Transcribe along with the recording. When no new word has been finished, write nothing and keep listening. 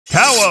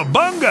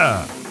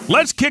Cowabunga!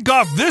 Let's kick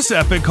off this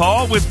epic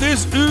haul with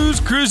this Ooze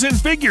Cruisin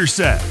Figure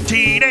set.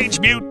 Teenage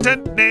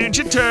Mutant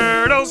Ninja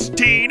Turtles,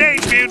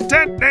 Teenage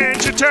Mutant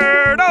Ninja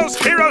Turtles,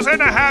 heroes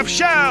in a half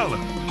shell.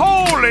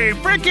 Holy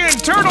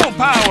freaking turtle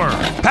power!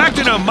 Packed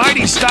in a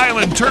mighty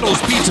stylin Turtles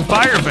Pizza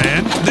Fire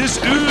van, this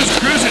Ooze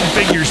Cruisin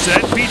Figure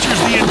set features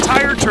the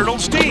entire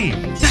Turtles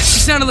team. You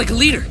sounded like a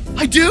leader.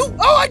 I do?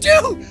 Oh, I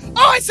do! Oh,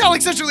 I sound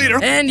like such a leader!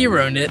 And you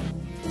ruined it.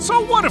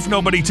 So what if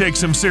nobody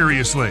takes him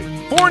seriously?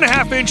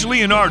 4.5-inch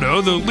Leonardo,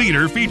 the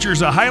leader,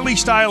 features a highly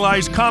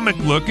stylized comic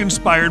look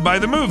inspired by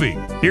the movie.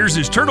 Here's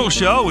his turtle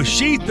shell with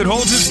sheath that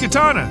holds his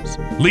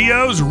katanas.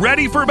 Leo's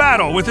ready for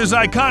battle with his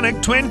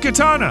iconic twin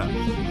katana.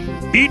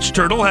 Each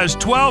turtle has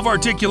 12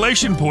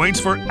 articulation points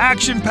for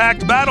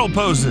action-packed battle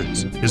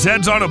poses. His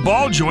head's on a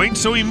ball joint,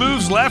 so he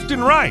moves left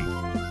and right.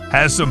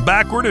 Has some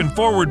backward and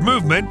forward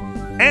movement,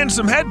 and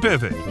some head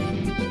pivot.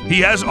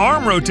 He has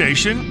arm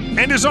rotation,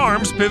 and his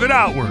arms pivot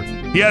outward.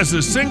 He has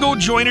a single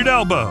jointed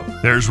elbow.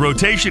 There's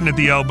rotation at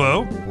the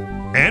elbow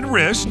and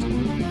wrist.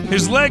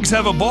 His legs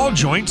have a ball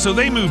joint, so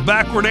they move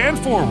backward and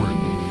forward.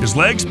 His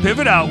legs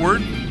pivot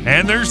outward,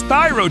 and there's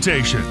thigh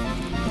rotation.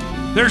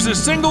 There's a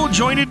single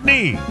jointed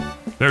knee.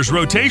 There's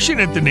rotation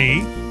at the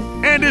knee,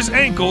 and his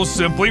ankles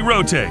simply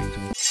rotate.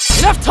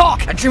 Enough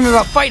talk! I dream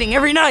about fighting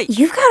every night.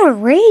 You've got a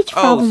rage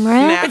problem,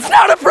 Raph. It's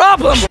not a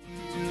problem!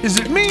 Is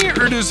it me,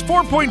 or does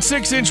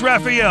 4.6-inch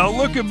Raphael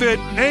look a bit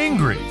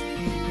angry?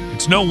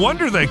 It's no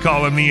wonder they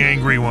call him the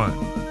Angry One.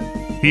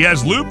 He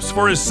has loops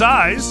for his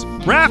size.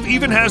 Raph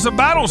even has a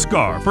battle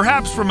scar,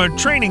 perhaps from a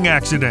training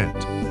accident.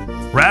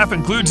 Raph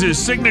includes his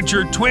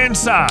signature twin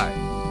side.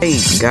 Hey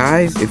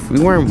guys, if we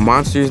weren't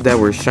monsters that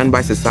were shunned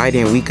by society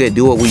and we could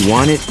do what we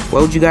wanted,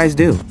 what would you guys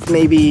do?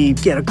 Maybe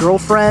get a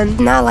girlfriend?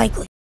 Not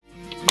likely.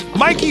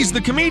 Mikey's the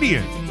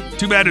comedian.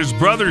 Too bad his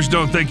brothers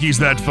don't think he's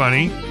that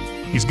funny.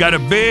 He's got a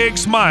big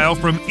smile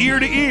from ear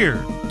to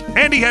ear,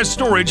 and he has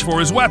storage for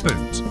his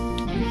weapons.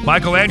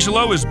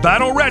 Michelangelo is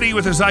battle ready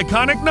with his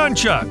iconic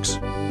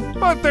nunchucks,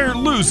 but they're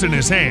loose in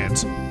his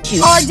hands.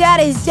 Our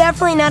dad is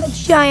definitely not a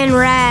giant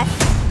rat.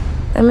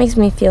 That makes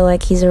me feel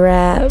like he's a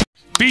rat.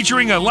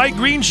 Featuring a light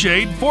green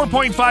shade,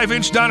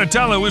 4.5-inch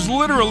Donatello is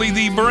literally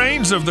the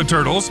brains of the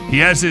Turtles. He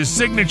has his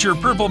signature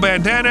purple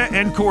bandana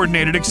and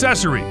coordinated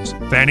accessories.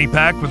 Fanny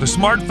pack with a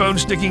smartphone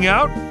sticking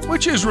out,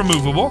 which is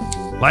removable.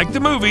 Like the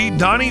movie,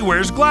 Donnie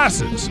wears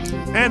glasses,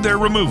 and they're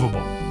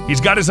removable.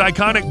 He's got his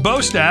iconic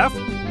bow staff,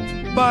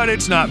 but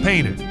it's not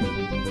painted.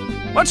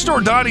 Let's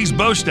store Donnie's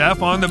bow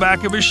staff on the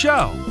back of his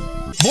shell.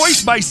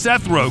 Voiced by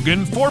Seth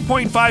Rogen,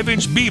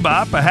 4.5-inch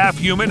Bebop, a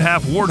half-human,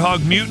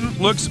 half-warthog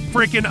mutant, looks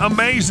freaking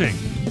amazing.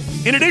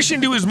 In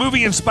addition to his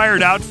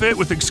movie-inspired outfit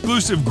with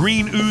exclusive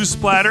green ooze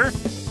splatter,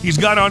 he's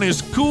got on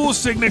his cool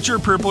signature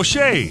purple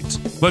shades.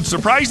 But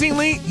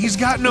surprisingly, he's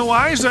got no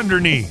eyes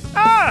underneath.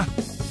 Ah!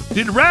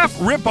 Did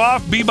Raph rip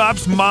off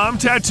Bebop's mom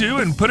tattoo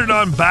and put it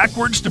on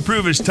backwards to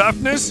prove his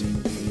toughness?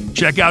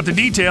 Check out the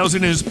details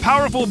in his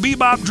powerful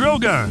Bebop drill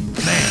gun.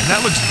 Man,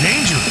 that looks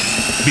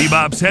dangerous.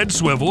 Bebop's head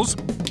swivels.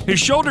 His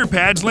shoulder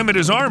pads limit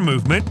his arm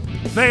movement.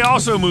 They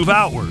also move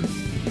outward.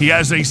 He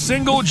has a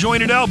single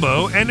jointed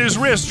elbow and his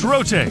wrists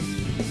rotate.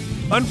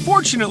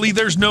 Unfortunately,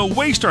 there's no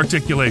waist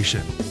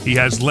articulation. He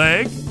has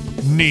leg,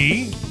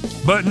 knee,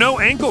 but no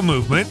ankle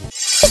movement.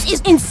 This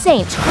is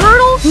insane.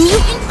 Turtle,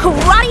 mutant,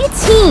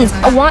 karate teens.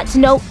 I want to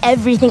know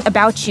everything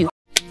about you.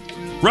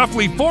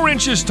 Roughly 4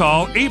 inches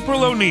tall,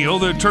 April O'Neil,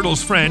 the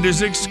Turtles' friend,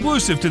 is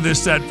exclusive to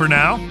this set for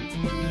now.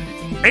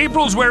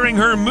 April's wearing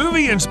her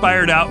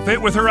movie-inspired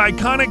outfit with her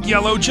iconic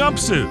yellow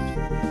jumpsuit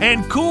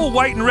and cool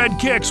white and red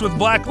kicks with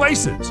black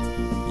laces.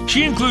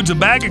 She includes a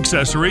bag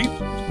accessory.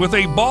 With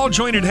a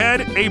ball-jointed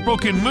head, April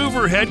can move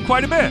her head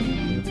quite a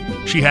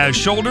bit. She has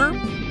shoulder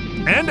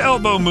and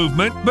elbow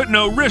movement, but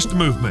no wrist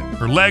movement.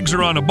 Her legs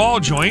are on a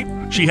ball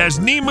joint. She has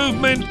knee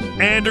movement,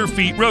 and her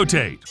feet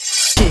rotate.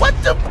 What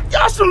the?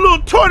 Y'all some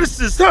little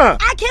tortoises, huh?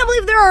 I can't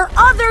believe there are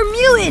other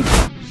mutants.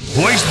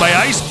 Voiced by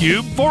Ice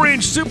Cube,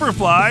 4-inch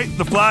Superfly,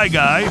 the Fly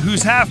Guy,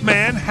 who's half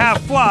man,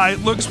 half fly,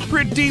 looks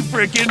pretty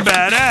frickin'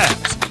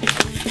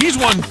 badass. He's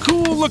one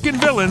cool-looking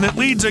villain that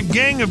leads a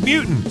gang of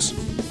mutants.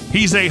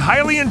 He's a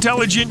highly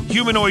intelligent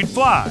humanoid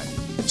fly.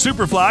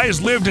 Superfly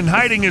has lived in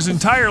hiding his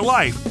entire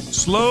life,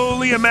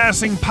 slowly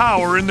amassing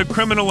power in the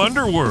criminal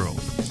underworld.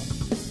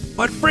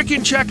 But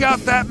frickin' check out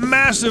that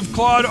massive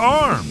clawed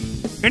arm.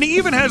 And he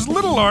even has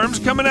little arms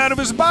coming out of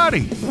his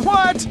body.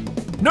 What?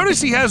 Notice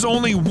he has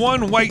only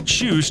one white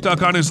shoe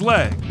stuck on his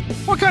leg.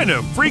 What kind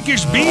of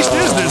freakish beast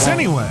is this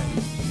anyway?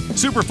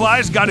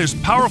 Superfly's got his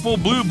powerful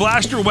blue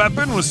blaster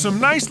weapon with some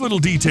nice little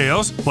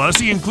details, plus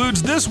he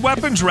includes this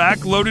weapons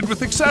rack loaded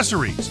with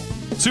accessories.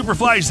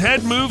 Superfly's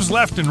head moves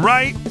left and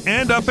right,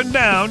 and up and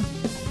down.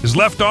 His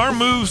left arm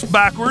moves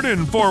backward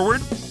and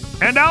forward,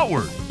 and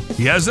outward.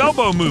 He has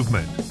elbow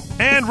movement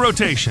and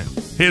rotation.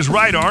 His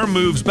right arm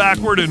moves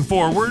backward and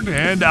forward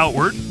and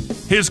outward.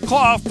 His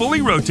claw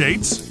fully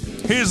rotates.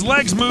 His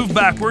legs move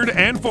backward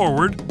and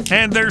forward,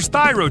 and there's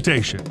thigh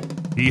rotation.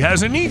 He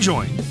has a knee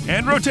joint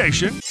and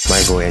rotation.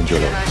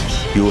 Michelangelo,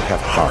 you have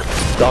heart.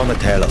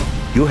 Donatello,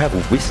 You have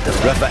wisdom.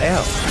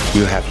 Raphael,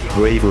 you have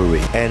bravery.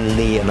 And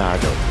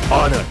Leonardo,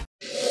 honor.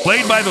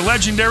 Played by the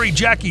legendary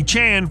Jackie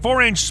Chan,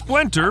 4-inch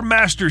Splinter,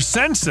 Master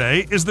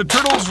Sensei, is the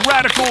Turtles'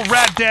 radical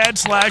rat dad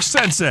 /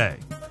 sensei.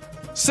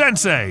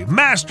 Sensei,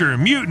 master,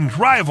 mutant,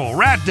 rival,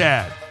 rat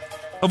dad.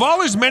 Of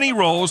all his many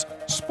roles,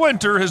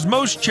 Splinter has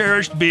most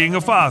cherished being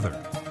a father.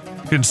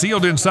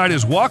 Concealed inside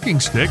his walking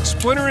stick,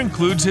 Splinter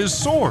includes his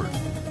sword.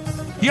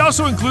 He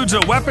also includes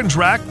a weapons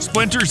rack.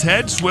 Splinter's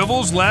head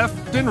swivels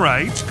left and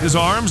right. His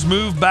arms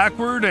move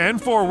backward and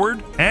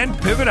forward and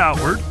pivot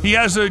outward. He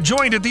has a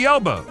joint at the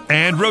elbow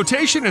and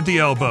rotation at the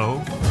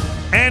elbow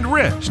and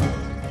wrist.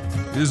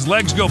 His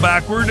legs go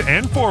backward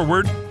and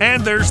forward,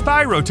 and there's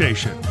thigh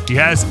rotation. He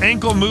has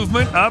ankle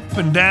movement up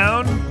and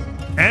down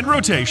and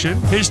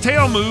rotation. His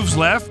tail moves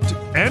left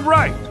and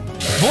right.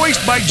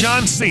 Voiced by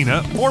John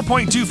Cena,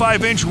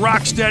 4.25-inch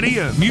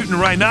Rocksteady, a mutant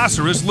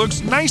rhinoceros,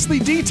 looks nicely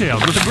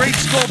detailed with a great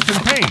sculpt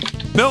and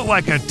paint. Built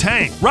like a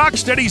tank,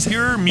 Rocksteady's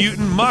pure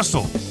mutant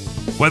muscle.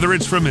 Whether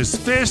it's from his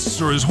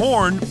fists or his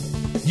horn,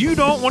 you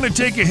don't want to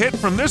take a hit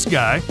from this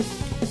guy.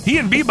 He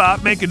and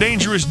Bebop make a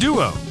dangerous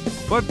duo,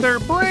 but their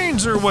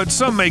brains are what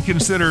some may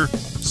consider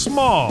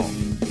small,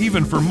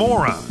 even for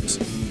morons.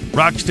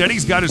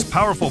 Rocksteady's got his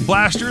powerful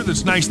blaster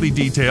that's nicely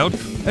detailed.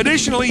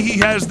 Additionally, he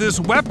has this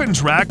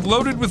weapons rack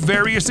loaded with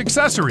various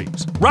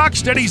accessories.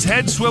 Rocksteady's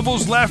head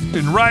swivels left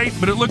and right,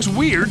 but it looks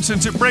weird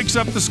since it breaks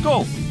up the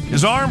sculpt.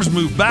 His arms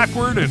move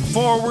backward and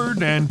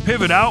forward and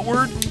pivot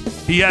outward.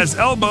 He has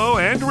elbow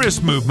and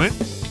wrist movement.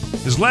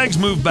 His legs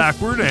move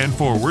backward and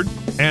forward,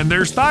 and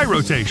there's thigh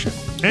rotation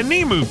and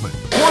knee movement.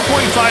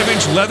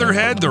 4.5-inch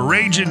Leatherhead, the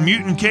raging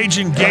mutant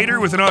Cajun gator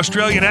with an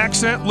Australian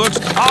accent, looks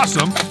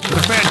awesome with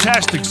a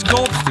fantastic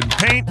sculpt and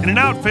paint and an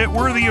outfit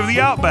worthy of the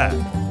Outback.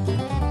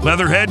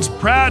 Leatherhead's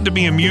proud to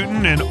be a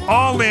mutant and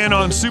all in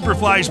on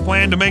Superfly's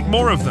plan to make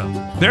more of them.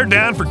 They're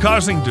down for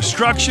causing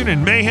destruction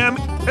and mayhem,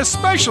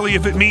 especially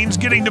if it means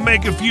getting to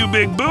make a few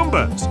big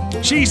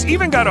Boombas. She's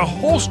even got a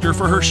holster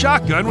for her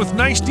shotgun with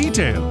nice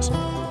details.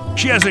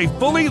 She has a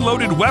fully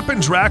loaded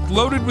weapons rack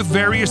loaded with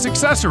various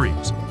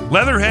accessories.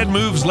 Leatherhead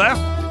moves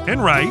left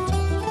and right,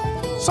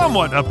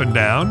 somewhat up and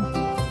down,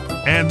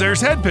 and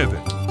there's head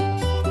pivot.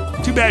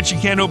 Too bad she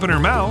can't open her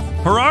mouth.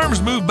 Her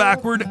arms move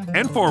backward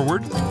and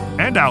forward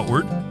and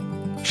outward.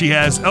 She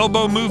has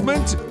elbow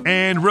movement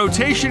and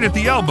rotation at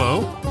the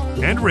elbow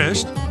and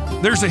wrist.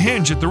 There's a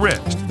hinge at the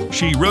wrist.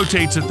 She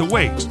rotates at the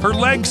waist. Her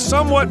legs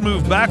somewhat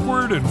move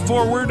backward and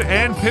forward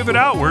and pivot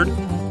outward,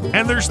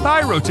 and there's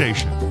thigh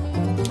rotation.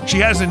 She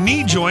has a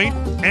knee joint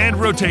and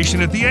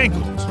rotation at the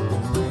ankles.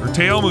 Her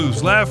tail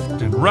moves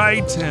left and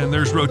right, and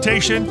there's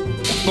rotation.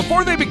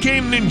 Before they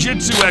became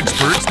ninjitsu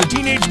experts, the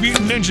Teenage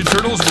Mutant Ninja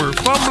Turtles were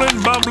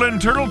fumbling, bumbling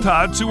turtle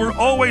tots who were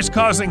always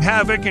causing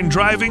havoc and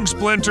driving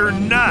Splinter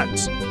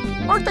nuts.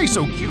 Aren't they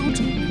so cute?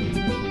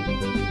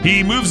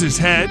 He moves his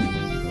head.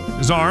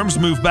 His arms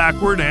move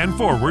backward and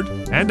forward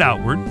and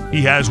outward.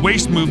 He has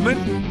waist movement,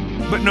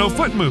 but no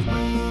foot movement.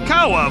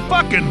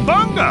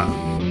 Cowabunga!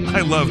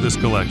 I love this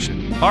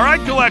collection. All right,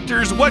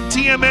 collectors, what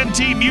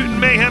TMNT Mutant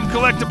Mayhem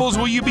collectibles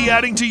will you be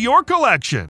adding to your collection?